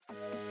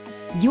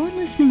You're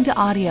listening to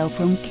audio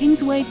from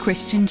Kingsway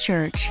Christian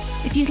Church.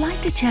 If you'd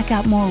like to check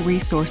out more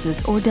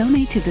resources or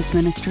donate to this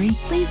ministry,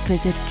 please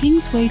visit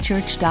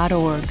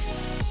kingswaychurch.org.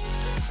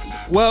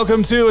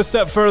 Welcome to A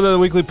Step Further, the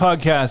weekly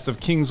podcast of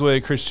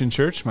Kingsway Christian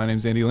Church. My name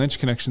is Andy Lynch,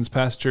 Connections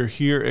Pastor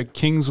here at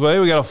Kingsway.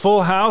 We got a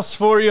full house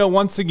for you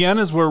once again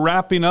as we're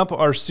wrapping up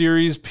our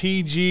series,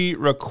 PG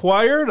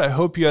Required. I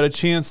hope you had a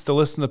chance to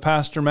listen to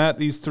Pastor Matt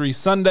these 3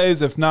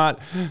 Sundays. If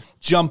not,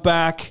 jump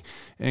back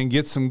and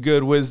get some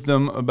good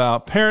wisdom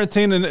about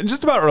parenting and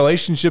just about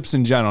relationships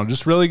in general.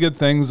 Just really good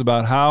things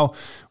about how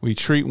we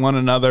treat one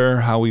another,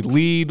 how we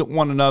lead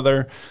one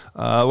another.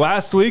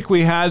 Last week,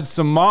 we had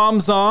some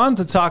moms on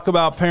to talk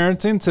about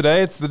parenting.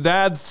 Today, it's the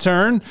dad's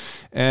turn,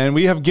 and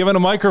we have given a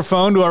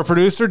microphone to our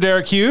producer,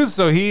 Derik Hughes,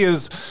 so he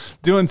is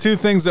doing 2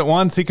 things at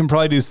once. He can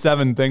probably do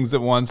 7 things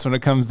at once when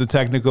it comes to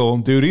technical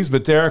duties,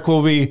 but Derik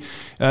will be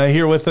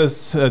here with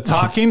us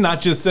talking,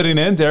 not just sitting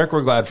in. Derik,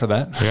 we're glad for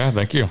that. Yeah,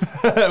 thank you.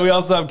 We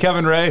also have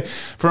Kevin Ray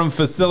from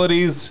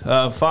Facilities,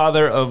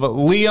 father of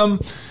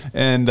Liam.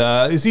 And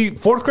is he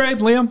 4th grade,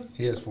 Liam?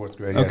 He is 4th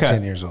grade, yeah,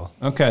 10 years old.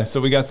 Okay, so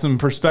we got some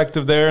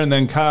perspective there. And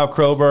then Kyle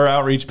Krober,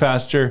 outreach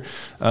pastor,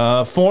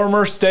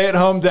 former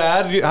stay-at-home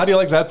dad. How do you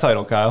like that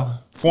title,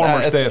 Kyle?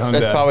 Former stay-at-home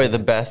dad. That's probably the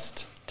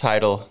best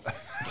title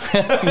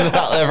that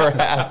I'll ever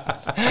have.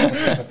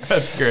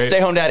 That's great.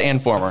 Stay-home dad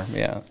and former,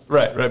 yeah.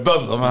 Right,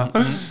 both of them, huh?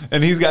 Mm-hmm.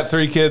 And he's got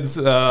 3 kids,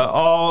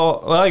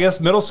 I guess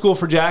middle school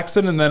for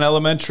Jackson and then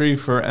elementary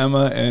for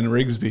Emma and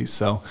Rigsby.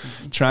 So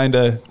trying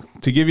to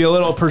give you a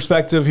little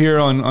perspective here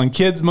on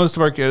kids. Most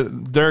of our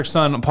Derik's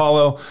son,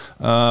 Apollo,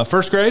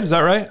 1st grade, is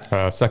that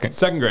right?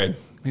 Second grade.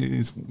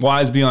 He's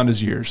wise beyond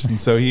his years. And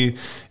so he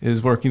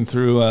is working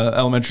through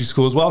elementary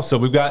school as well. So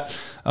we've got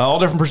all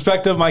different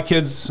perspective. My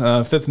kids,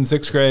 5th and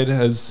 6th grade,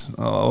 as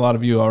a lot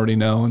of you already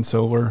know. And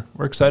so we're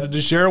excited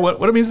to share what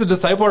it means to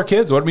disciple our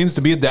kids, what it means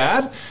to be a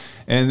dad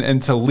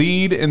and to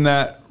lead in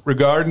that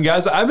regard. And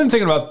guys, I've been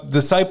thinking about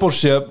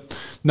discipleship,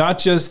 not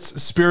just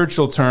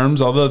spiritual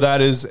terms, although that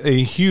is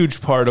a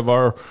huge part of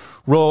our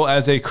role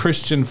as a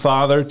Christian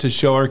father, to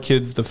show our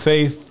kids the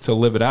faith, to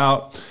live it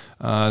out,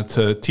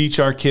 to teach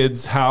our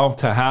kids how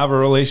to have a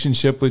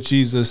relationship with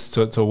Jesus,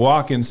 to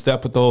walk in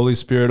step with the Holy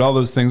Spirit, all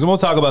those things. And we'll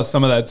talk about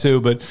some of that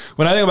too. But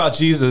when I think about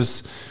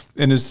Jesus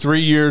in his 3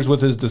 years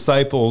with his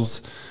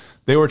disciples,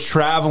 they were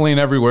traveling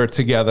everywhere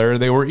together.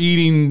 They were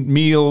eating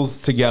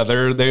meals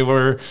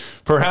together.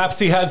 Perhaps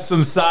he had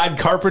some side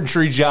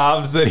carpentry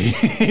jobs that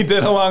he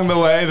did along the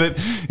way that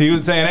he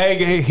was saying,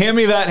 hey, hand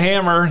me that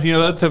hammer,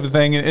 that type of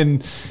thing.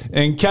 And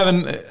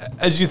Kevin,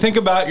 as you think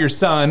about your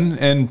son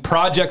and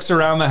projects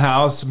around the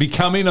house,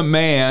 becoming a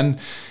man,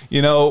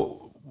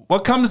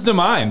 what comes to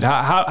mind?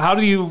 How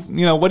do you,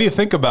 what do you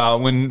think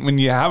about when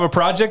you have a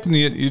project and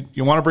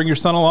you want to bring your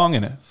son along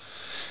in it?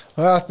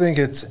 Well, I think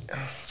it's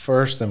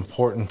first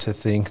important to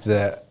think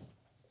that,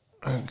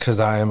 because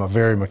I am a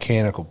very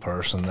mechanical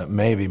person, that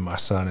maybe my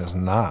son is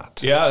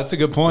not. Yeah, that's a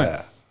good point.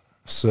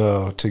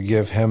 So to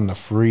give him the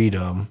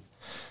freedom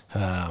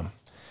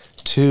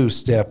to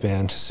step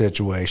into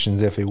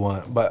situations if he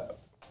wants, but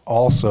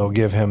also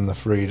give him the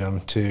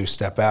freedom to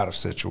step out of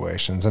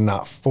situations and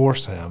not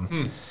force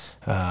him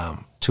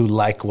to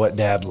like what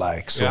dad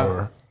likes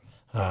or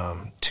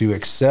to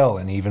excel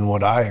in even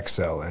what I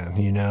excel in,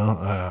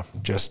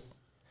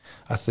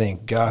 I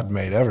think God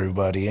made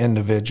everybody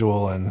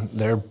individual, and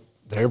they're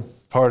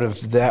part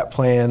of that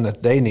plan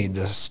that they need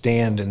to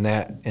stand in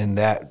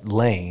that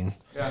lane.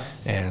 Yeah.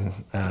 And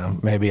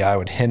maybe I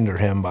would hinder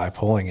him by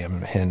pulling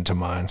him into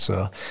mine.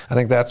 So I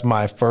think that's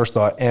my first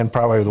thought, and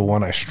probably the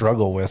one I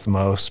struggle with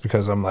most,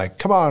 because I'm like,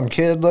 come on,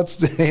 kid,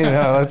 let's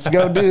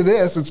go do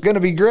this. It's going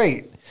to be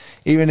great,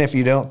 even if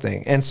you don't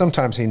think. And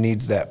sometimes he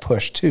needs that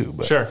push too.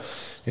 But sure.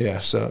 Yeah.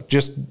 So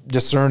just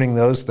discerning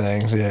those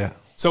things. Yeah.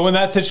 So when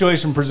that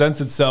situation presents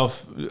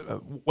itself,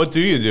 what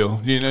do? Do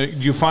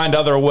you find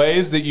other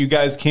ways that you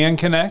guys can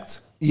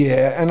connect?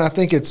 Yeah, and I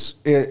think it's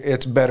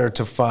better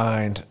to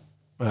find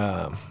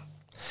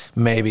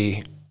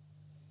maybe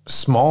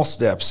small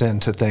steps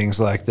into things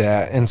like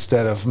that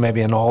instead of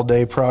maybe an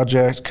all-day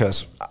project,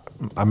 because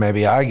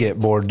maybe I get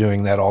bored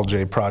doing that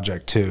all-day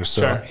project too.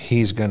 So sure.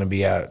 He's going to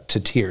be out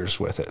to tears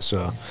with it.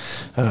 So,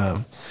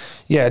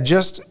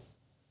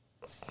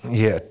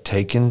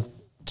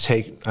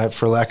 take,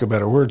 for lack of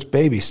better words,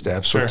 baby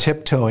steps. Sure. Or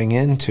tiptoeing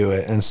into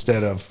it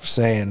instead of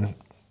throwing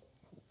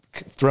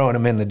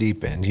them in the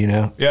deep end,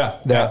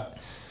 Yeah.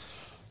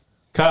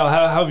 Kyle,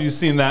 how have you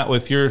seen that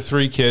with your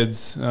 3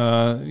 kids,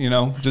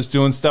 just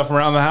doing stuff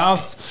around the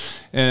house,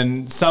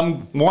 and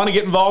some want to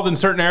get involved in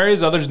certain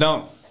areas, others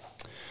don't?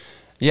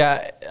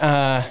 Yeah,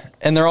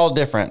 and they're all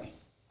different.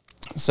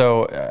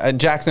 So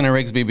Jackson and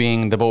Rigsby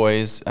being the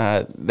boys,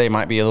 they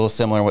might be a little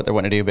similar in what they're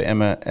wanting to do, but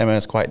Emma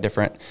is quite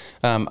different.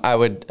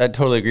 I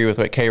totally agree with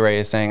what K. Ray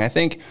is saying. I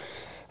think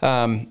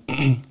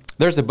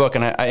there's a book,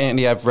 and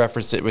Andy, I've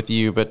referenced it with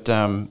you, but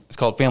it's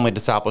called Family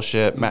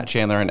Discipleship, Matt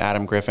Chandler and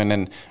Adam Griffin,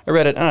 and I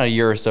read it a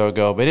year or so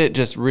ago, but it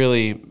just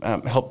really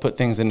helped put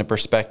things into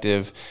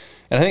perspective.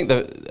 And I think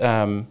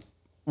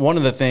one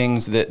of the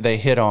things that they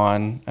hit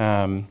on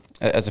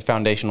as a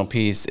foundational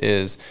piece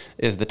is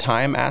the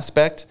time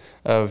aspect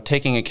of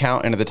taking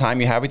account into the time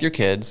you have with your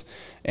kids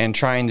and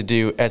trying to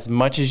do as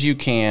much as you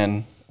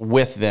can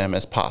with them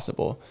as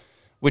possible,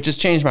 which has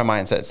changed my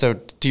mindset. So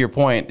to your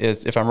point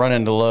is if I'm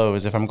running to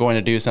Lowe's, if I'm going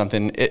to do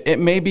something, it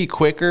may be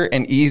quicker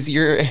and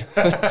easier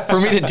for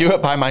me to do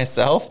it by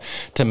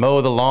myself, to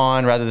mow the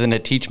lawn rather than to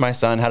teach my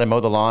son how to mow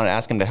the lawn and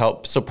ask him to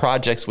help. So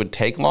projects would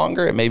take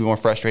longer. It may be more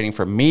frustrating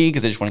for me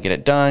because I just want to get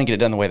it done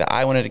the way that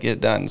I wanted to get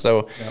it done.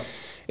 So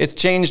it's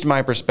changed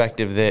my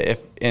perspective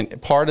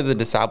that part of the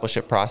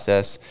discipleship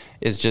process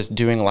is just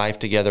doing life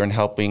together and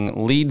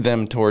helping lead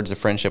them towards a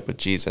friendship with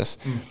Jesus.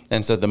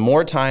 And so the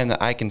more time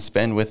that I can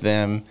spend with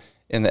them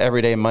in the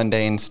everyday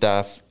mundane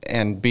stuff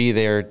and be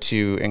there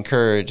to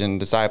encourage and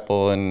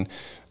disciple and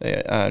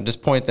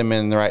just point them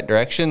in the right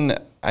direction,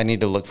 I need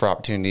to look for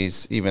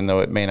opportunities, even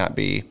though it may not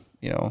be,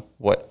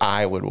 what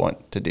I would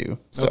want to do.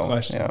 No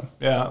question.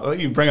 Yeah. Well,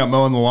 you bring up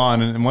mowing the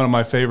lawn, and one of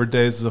my favorite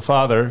days as a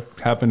father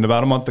happened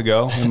about a month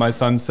ago when my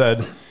son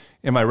said,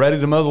 "Am I ready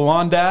to mow the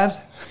lawn, Dad?"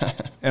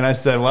 And I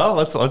said, "Well,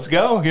 let's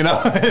go."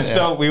 And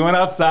so we went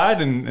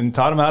outside and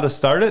taught him how to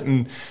start it.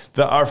 And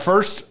our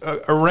first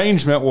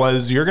arrangement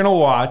was, you're going to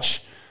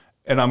watch,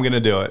 and I'm going to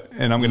do it.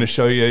 And I'm going to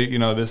show you,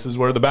 this is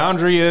where the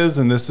boundary is,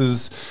 and this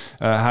is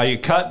how you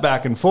cut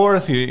back and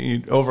forth.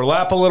 You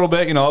overlap a little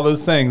bit, all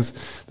those things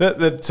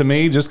that to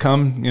me just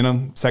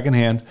come,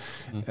 secondhand.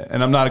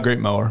 And I'm not a great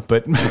mower,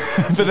 but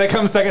they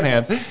come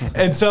secondhand.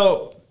 And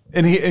so,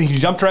 and he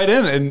jumped right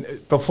in,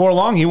 and before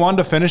long he wanted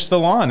to finish the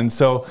lawn. And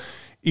so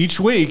each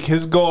week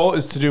his goal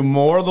is to do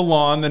more of the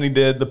lawn than he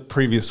did the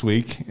previous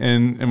week.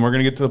 And we're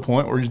going to get to the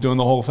point where he's doing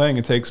the whole thing.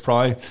 It takes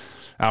probably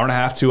hour and a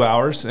half, 2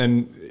 hours.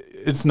 And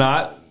it's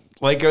not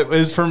like it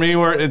is for me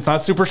where it's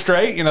not super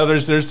straight.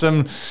 There's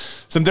some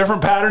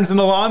different patterns in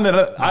the lawn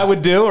that I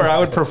would do, or I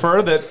would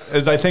prefer that.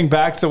 As I think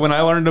back to when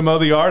I learned to mow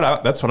the yard,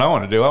 that's what I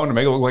want to do. I want to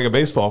make it look like a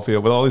baseball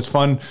field with all these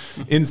fun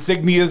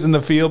insignias in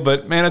the field.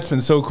 But man, it's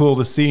been so cool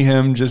to see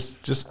him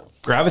just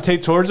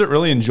gravitate towards it,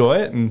 really enjoy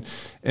it,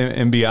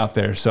 and be out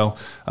there. So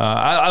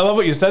I love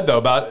what you said though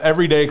about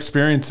everyday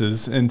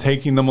experiences and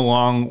taking them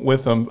along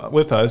with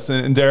us.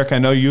 And Derik, I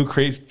know you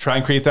try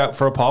and create that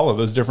for Apollo,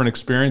 those different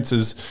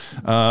experiences,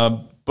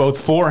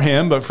 both for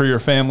him but for your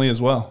family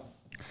as well.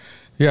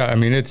 Yeah, I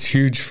mean, it's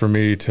huge for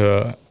me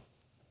to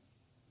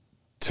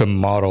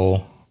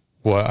model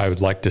what I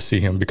would like to see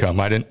him become.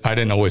 I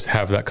didn't always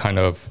have that kind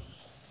of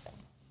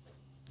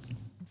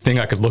thing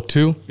I could look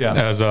to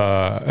as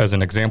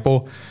an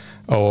example,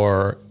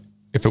 or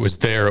if it was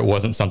there, it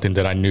wasn't something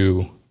that I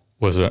knew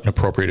was an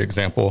appropriate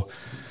example.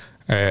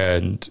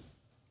 And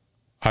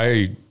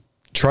I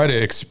try to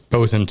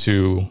expose him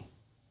to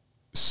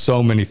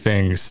so many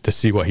things to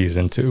see what he's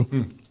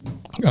into.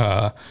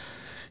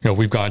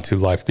 We've gone to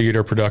live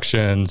theater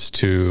productions,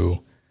 to,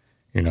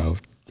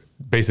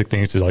 basic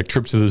things, to like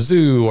trips to the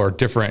zoo, or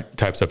different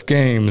types of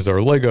games, or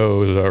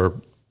Legos, or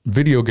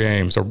video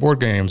games, or board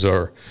games,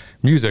 or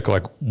music.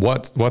 Like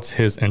what's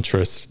his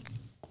interest?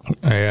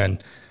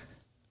 And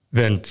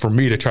then for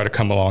me to try to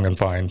come along and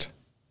find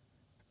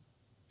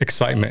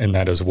excitement in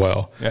that as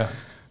well. Yeah.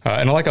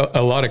 And like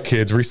a lot of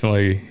kids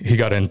recently, he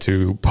got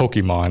into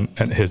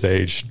Pokemon at his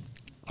age,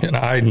 and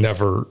I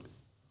never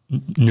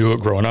knew it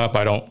growing up.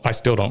 I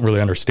still don't really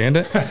understand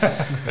it.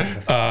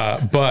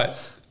 But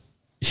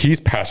he's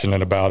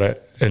passionate about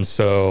it. And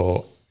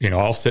so,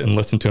 I'll sit and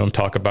listen to him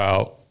talk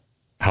about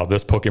how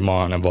this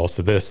Pokemon evolves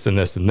to this and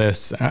this and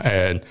this,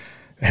 and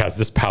has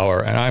this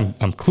power, and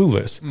I'm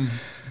clueless.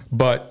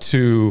 But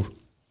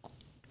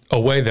a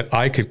way that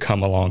I could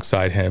come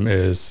alongside him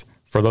is,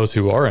 for those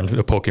who are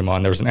into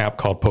Pokemon, there's an app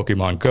called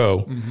Pokemon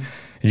Go.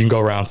 You can go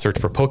around, search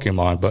for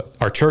Pokemon, but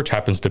our church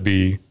happens to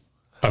be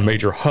a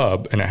major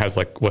hub, and it has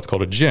like what's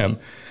called a gym.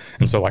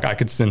 And so like I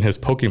could send his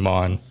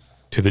Pokemon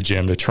to the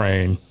gym to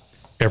train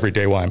every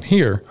day while I'm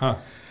here,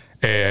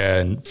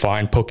 and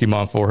find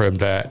Pokemon for him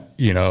that,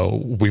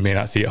 we may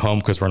not see at home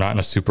because we're not in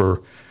a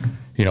super,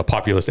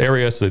 populous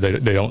area. So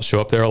they don't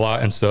show up there a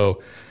lot. And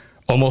so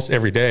almost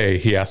every day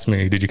he asks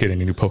me, "Did you get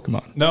any new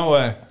Pokemon?" No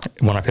way.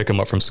 When I pick him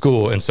up from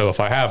school. And so if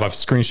I have, I've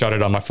screenshot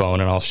it on my phone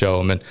and I'll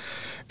show him. And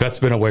that's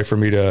been a way for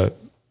me to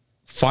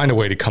find a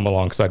way to come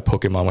alongside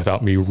Pokemon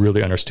without me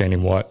really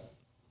understanding what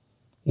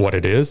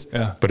it is.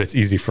 Yeah. But it's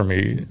easy for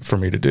me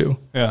to do.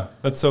 Yeah.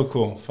 That's so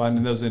cool.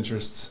 Finding those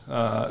interests.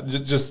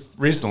 Just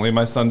recently,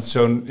 my son's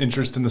shown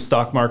interest in the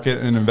stock market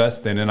and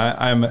investing, and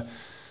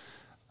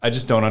I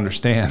just don't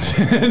understand.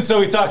 And so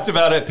we talked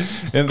about it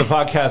in the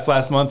podcast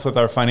last month with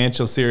our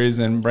financial series,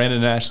 and Brandon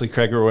and Ashley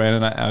Craig were in,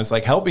 and I was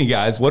like, "Help me,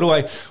 guys. What do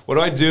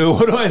I do?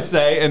 What do I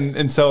say?"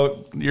 And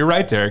so you're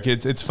right, Derik.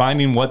 It's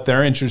finding what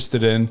they're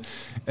interested in,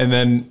 and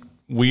then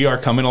we are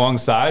coming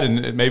alongside,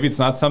 and maybe it's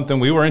not something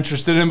we were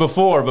interested in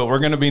before, but we're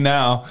going to be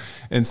now.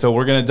 And so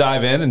we're going to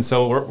dive in. And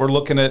so we're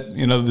looking at,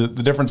 the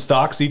different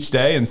stocks each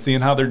day and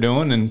seeing how they're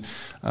doing, and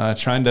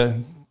trying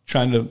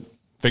to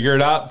figure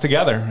it out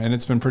together. And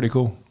it's been pretty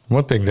cool.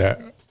 One thing that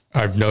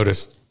I've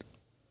noticed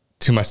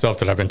to myself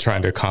that I've been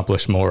trying to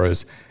accomplish more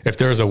is, if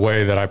there's a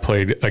way that I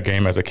played a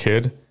game as a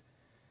kid,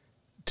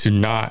 to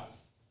not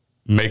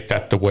make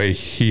that the way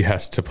he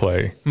has to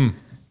play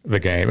the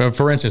game. And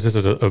for instance, this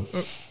is a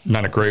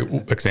not a great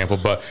example,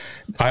 but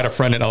I had a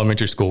friend in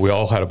elementary school. We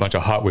all had a bunch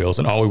of Hot Wheels,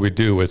 and all we would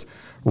do was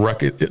wreck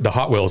the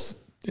Hot Wheels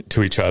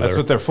to each other. That's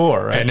what they're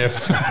for, right? And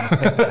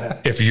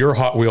if your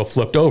Hot Wheel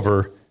flipped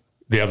over,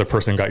 the other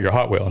person got your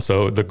Hot Wheel. And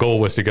so the goal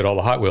was to get all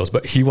the Hot Wheels,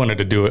 but he wanted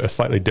to do it a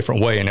slightly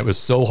different way. And it was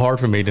so hard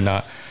for me to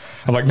not,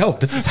 I'm like, no,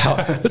 this is how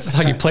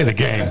you play the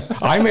game.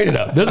 I made it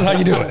up. This is how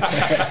you do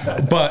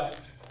it. But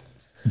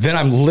then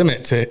I'm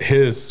limited to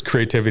his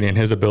creativity and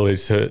his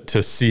ability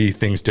to see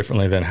things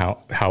differently than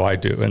how I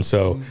do. And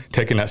so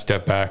taking that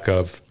step back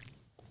of,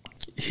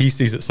 he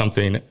sees it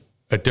something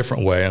a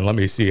different way, and let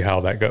me see how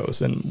that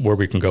goes and where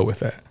we can go with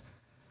that.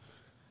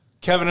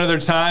 Kevin, are there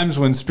times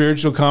when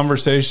spiritual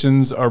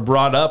conversations are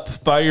brought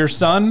up by your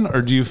son,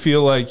 or do you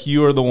feel like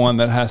you are the one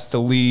that has to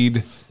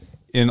lead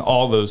in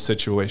all those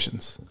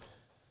situations?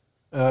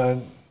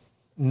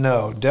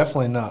 No,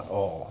 definitely not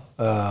all.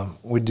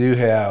 We do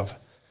have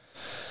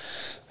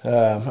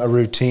a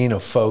routine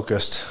of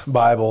focused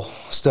Bible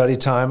study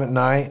time at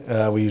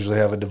night. We usually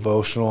have a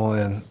devotional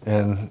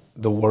and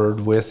the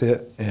Word with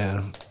it.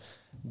 And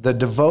the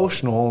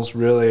devotionals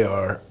really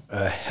are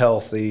a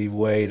healthy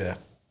way to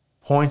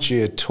point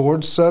you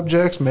towards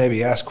subjects,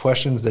 maybe ask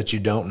questions that you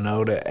don't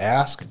know to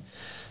ask,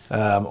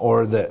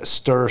 or that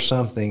stir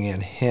something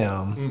in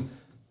him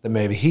that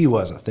maybe he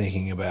wasn't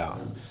thinking about.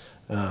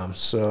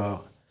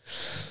 So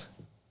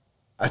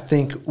I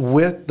think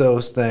with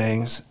those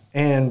things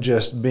and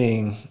just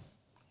being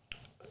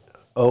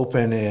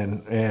open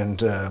and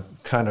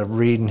kind of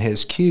reading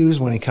his cues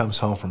when he comes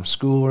home from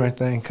school or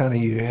anything, kind of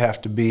you have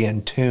to be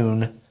in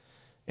tune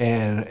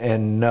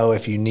and know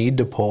if you need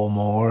to pull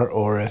more,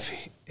 or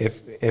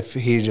if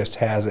he just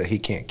has it, he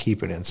can't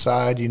keep it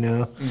inside, you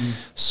know.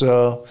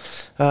 So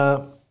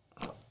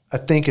I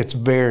think it's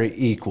very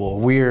equal.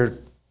 We're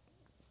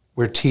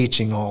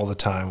teaching all the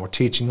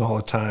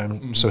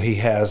time. So he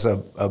has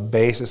a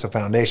basis, a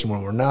foundation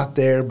when we're not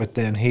there, but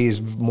then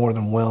he's more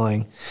than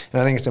willing.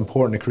 And I think it's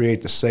important to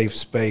create the safe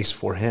space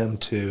for him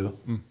to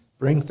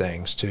bring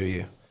things to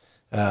you,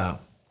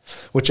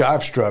 which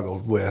I've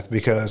struggled with,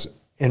 because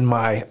in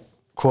my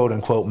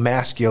quote-unquote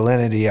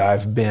masculinity,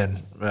 I've been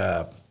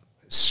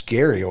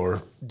scary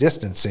or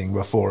distancing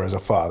before as a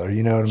father,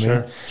 you know what I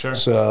mean? Sure.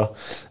 So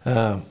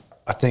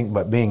I think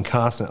by being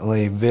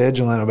constantly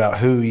vigilant about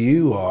who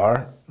you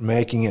are,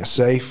 making it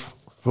safe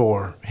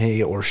for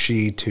he or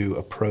she to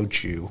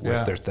approach you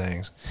with their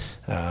things,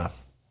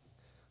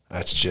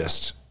 that's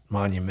just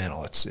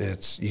monumental.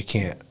 It's you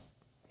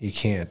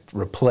can't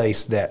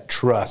replace that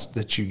trust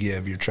that you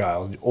give your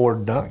child or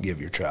not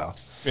give your child.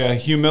 Yeah,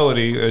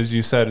 humility, as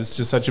you said, is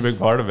just such a big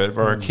part of it.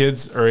 Where our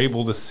kids are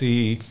able to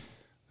see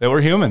that we're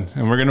human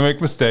and we're going to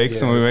make mistakes. Yeah.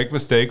 And when we make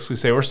mistakes, we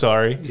say we're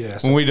sorry.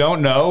 Yes. When we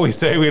don't know, we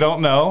say we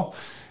don't know.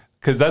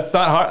 Because that's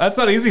not hard. That's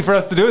not easy for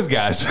us to do as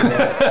guys.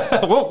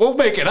 Right. we'll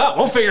make it up.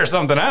 We'll figure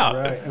something out.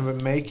 Right,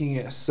 but making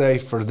it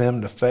safe for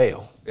them to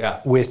fail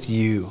with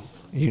you,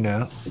 you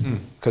know?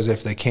 Because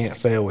if they can't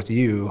fail with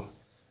you,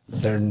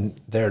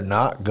 they're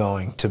not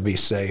going to be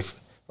safe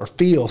or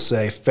feel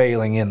safe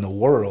failing in the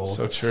world.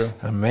 So true.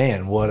 And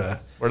man, where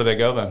do they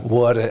go then?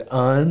 What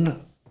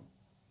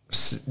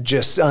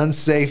just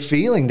unsafe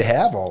feeling to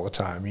have all the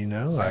time, you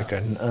know, like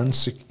an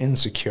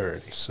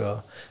insecurity.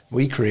 So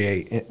we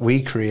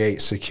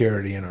create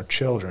security in our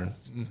children,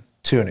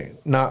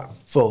 not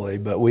fully,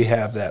 but we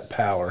have that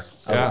power,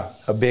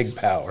 a big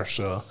power.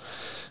 So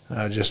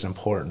just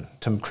important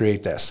to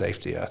create that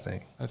safety, I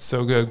think. That's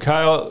so good.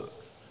 Kyle,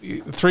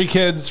 3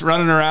 kids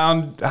running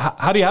around.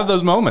 How do you have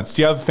those moments?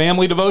 Do you have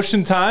family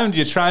devotion time? Do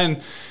you try and,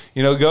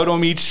 go to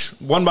them each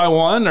one by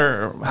one,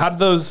 or how do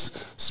those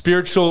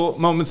spiritual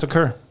moments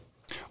occur?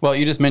 Well,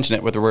 you just mentioned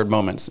it with the word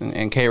moments,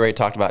 and K. Ray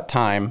talked about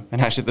time, and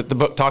actually the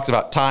book talks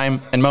about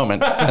time and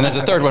moments, and there's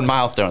a third one,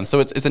 milestone. So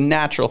it's a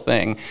natural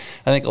thing.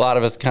 I think a lot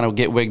of us kind of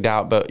get wigged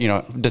out, but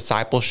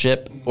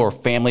discipleship or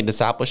family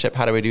discipleship,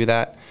 how do we do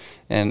that?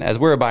 And as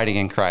we're abiding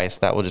in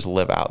Christ, that will just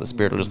live out. The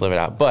Spirit will just live it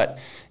out. But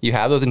you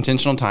have those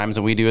intentional times,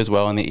 and we do as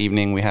well in the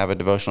evening. We have a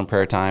devotional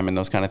prayer time and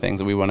those kind of things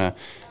that we want to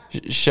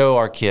show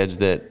our kids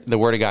that the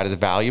Word of God is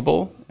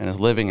valuable and is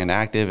living and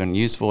active and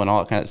useful and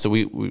all that kind of. So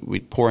we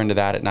pour into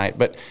that at night.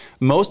 But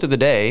most of the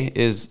day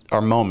is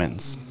our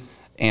moments.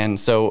 And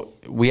so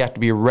we have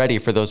to be ready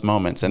for those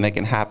moments, and they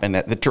can happen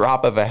at the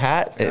drop of a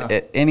hat,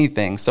 at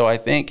anything. So I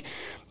think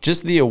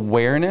just the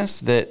awareness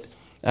that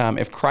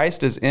if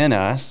Christ is in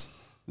us,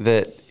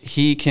 that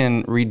he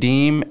can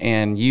redeem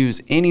and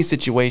use any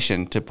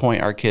situation to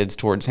point our kids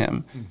towards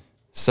him.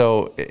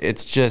 So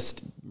it's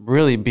just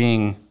really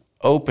being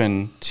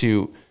open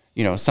to,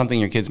 something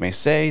your kids may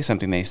say,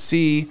 something they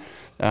see.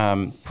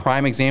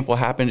 Prime example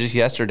happened just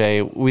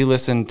yesterday. We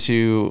listened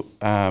to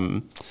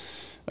a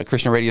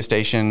Christian radio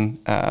station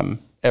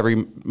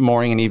every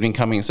morning and evening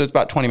coming. So it's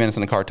about 20 minutes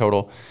in the car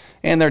total.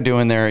 And they're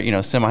doing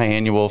their,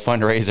 semi-annual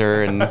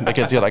fundraiser, and the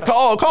kids are like,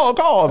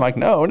 call. I'm like,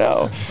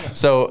 no.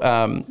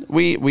 So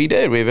we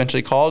did. We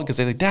eventually called because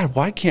they're like, Dad,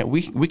 why can't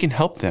we can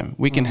help them.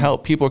 We can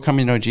help. People are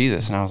coming to know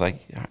Jesus. And I was like,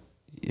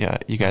 yeah,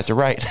 you guys are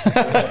right.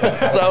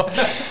 So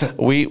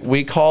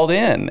we called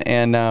in,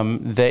 and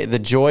the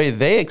joy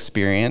they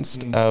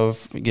experienced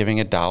of giving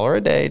 $1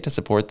 a day to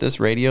support this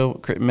radio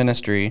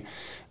ministry,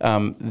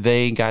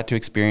 they got to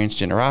experience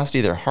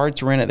generosity. Their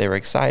hearts were in it. They were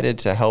excited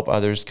to help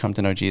others come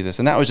to know Jesus.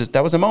 And that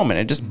was a moment.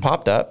 It just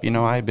popped up.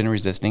 I had been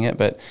resisting it,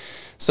 but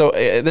so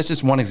that's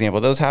just one example.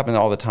 Those happen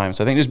all the time.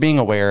 So I think just being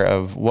aware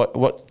of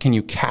what can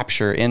you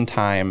capture in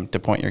time to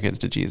point your kids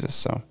to Jesus.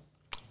 So.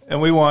 And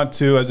we want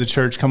to, as a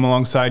church, come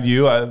alongside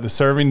you. The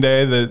serving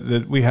day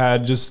that we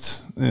had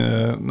just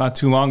not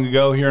too long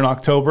ago here in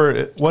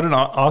October, what an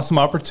awesome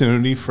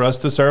opportunity for us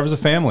to serve as a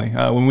family.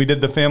 When we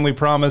did the family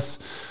promise,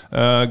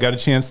 got a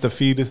chance to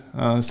feed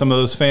some of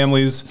those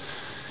families.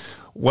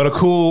 What a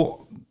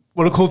cool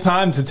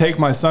time to take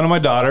my son and my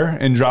daughter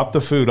and drop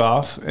the food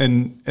off.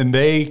 And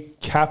they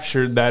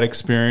captured that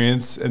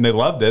experience and they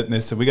loved it. And they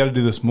said, we got to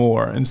do this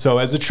more. And so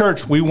as a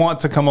church, we want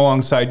to come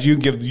alongside you,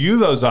 give you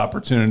those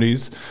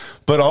opportunities.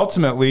 But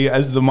ultimately,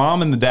 as the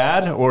mom and the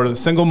dad, or the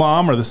single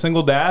mom or the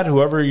single dad,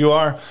 whoever you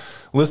are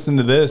listening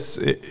to this,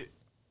 it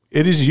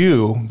is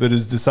you that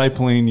is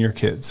discipling your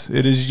kids.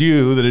 It is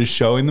you that is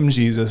showing them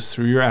Jesus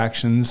through your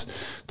actions,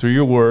 through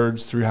your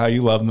words, through how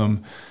you love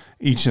them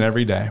each and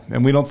every day.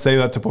 And we don't say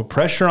that to put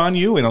pressure on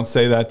you. We don't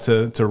say that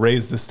to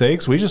raise the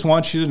stakes. We just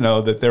want you to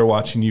know that they're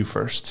watching you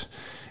first.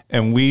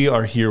 And we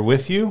are here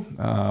with you.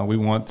 We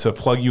want to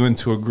plug you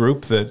into a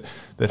group that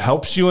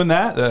helps you in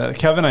that.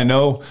 Kevin, I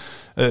know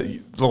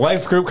the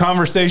life group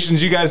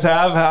conversations you guys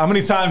have, how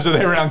many times are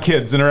they around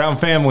kids and around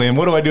family? And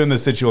what do I do in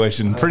this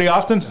situation? Pretty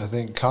often? I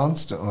think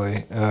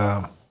constantly.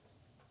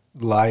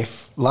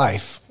 Life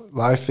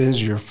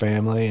is your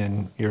family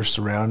and your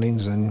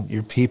surroundings and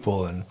your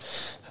people, and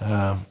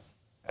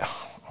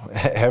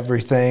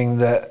everything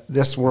that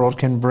this world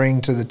can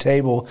bring to the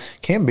table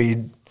can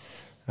be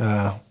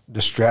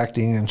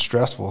distracting and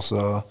stressful.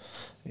 So,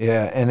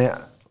 yeah, and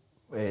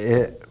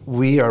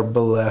we are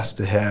blessed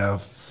to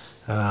have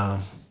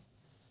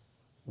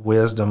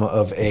wisdom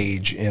of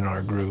age in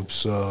our group.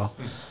 So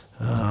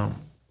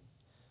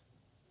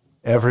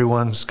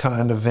everyone's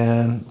kind of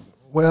in,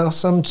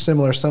 some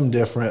similar, some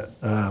different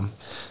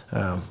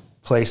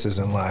places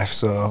in life.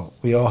 So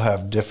we all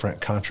have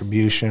different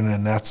contribution,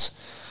 and that's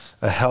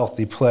a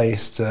healthy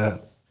place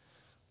to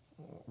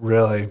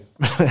really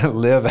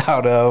live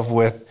out of,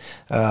 with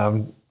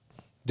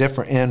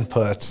different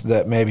inputs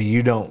that maybe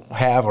you don't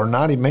have, or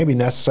not even maybe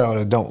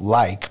necessarily don't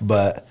like,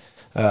 but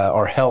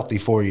are healthy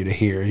for you to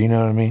hear. You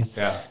know what I mean?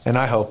 Yeah. And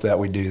I hope that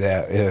we do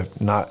that. If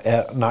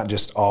not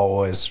just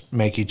always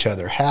make each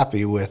other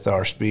happy with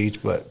our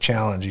speech, but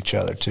challenge each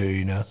other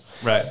too.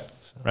 Right.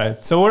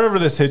 Right. So wherever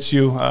this hits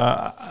you,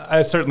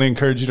 I certainly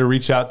encourage you to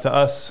reach out to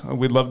us.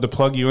 We'd love to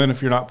plug you in.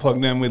 If you're not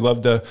plugged in, we'd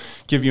love to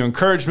give you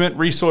encouragement,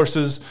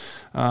 resources.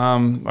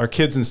 Our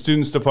kids and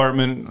students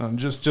department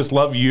just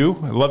love you,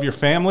 love your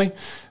family.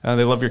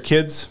 They love your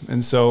kids.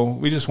 And so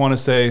we just want to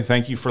say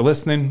thank you for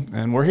listening,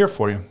 and we're here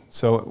for you.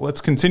 So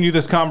let's continue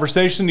this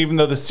conversation. Even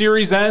though the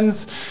series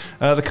ends,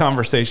 the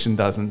conversation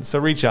doesn't. So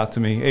reach out to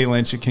me,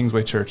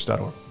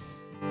 alynch@kingswaychurch.org.